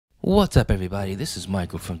What's up, everybody? This is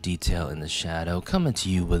Michael from Detail in the Shadow, coming to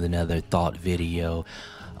you with another thought video.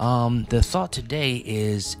 The thought today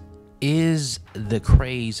is the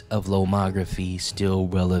craze of lomography still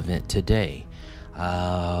relevant today?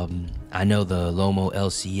 I know the Lomo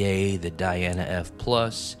LCA, the Diana F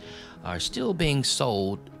Plus are still being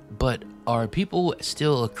sold, but are people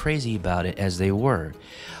still crazy about it as they were?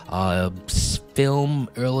 Film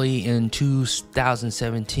early in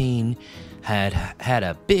 2017 had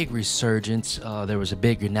a big resurgence. There was a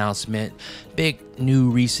big announcement,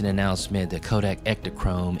 recent announcement that Kodak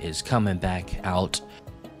Ektachrome is coming back out.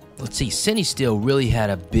 Let's see, CineStill really had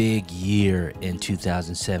a big year in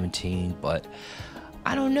 2017, but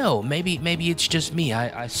I don't know, maybe it's just me.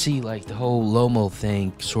 I see like the whole Lomo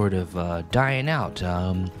thing sort of dying out.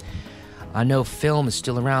 I know film is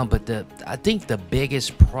still around, but I think the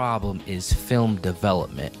biggest problem is film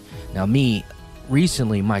development. Now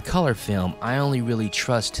recently, my color film, I only really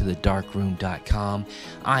trust to the darkroom.com.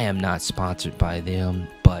 I am not sponsored by them,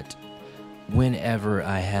 but whenever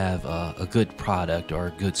I have a good product or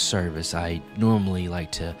a good service, I normally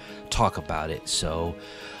like to talk about it. So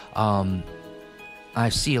I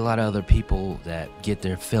see a lot of other people that get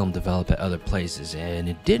their film developed at other places, and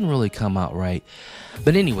it didn't really come out right.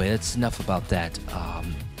 But anyway, that's enough about that.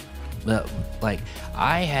 Like,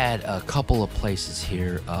 I had a couple of places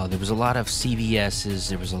here. There was a lot of CVS's,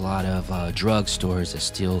 there was a lot of drugstores that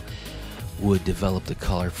still would develop the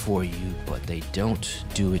color for you, but they don't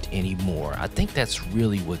do it anymore. I think that's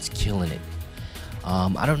really what's killing it.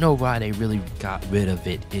 I don't know why they really got rid of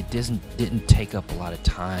it. It didn't take up a lot of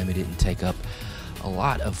time. It didn't take up a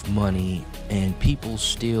lot of money, and people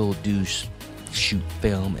still do shoot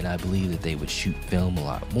film, and I believe that they would shoot film a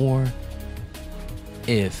lot more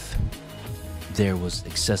if there was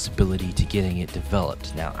accessibility to getting it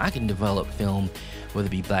developed. Now, I can develop film, whether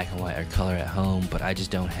it be black and white or color, at home, but I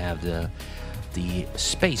just don't have the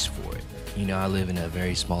space for it. You know, I live in a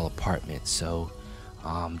very small apartment, so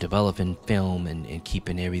developing film and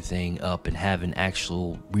keeping everything up and having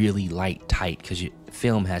actual really light tight, because your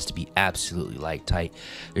film has to be absolutely light tight.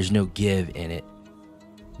 There's no give in it.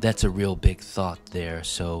 That's a real big thought there.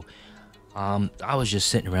 So I was just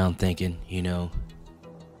sitting around thinking, you know,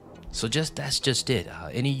 so that's just it.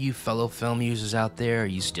 Any of you fellow film users out there, are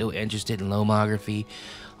you still interested in lomography?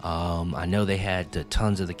 I know they had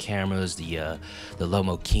tons of the cameras, the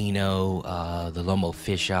Lomo Kino, the Lomo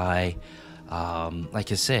Fisheye.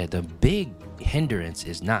 Like I said, the big hindrance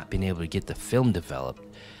is not being able to get the film developed.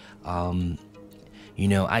 You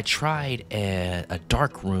know, I tried a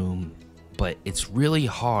dark room, but it's really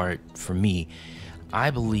hard for me.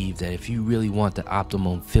 I believe that if you really want the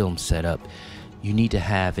optimum film setup, you need to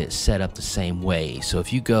have it set up the same way. So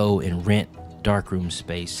if you go and rent darkroom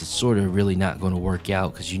space, it's sort of really not going to work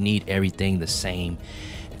out, because you need everything the same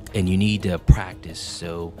and you need to practice.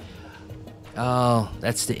 So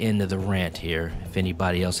that's the end of the rant here. If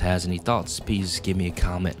anybody else has any thoughts, please give me a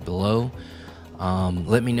comment below.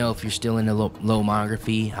 Let me know if you're still into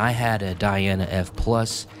lomography. I had a Diana F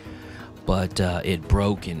Plus, but it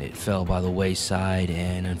broke and it fell by the wayside,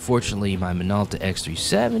 and unfortunately my Minolta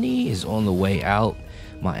X370 is on the way out.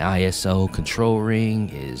 My ISO control ring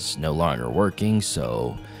is no longer working,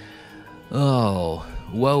 so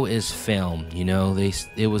woe is film. You know,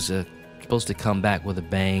 it was supposed to come back with a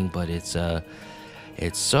bang, but it's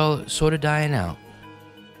sort of dying out.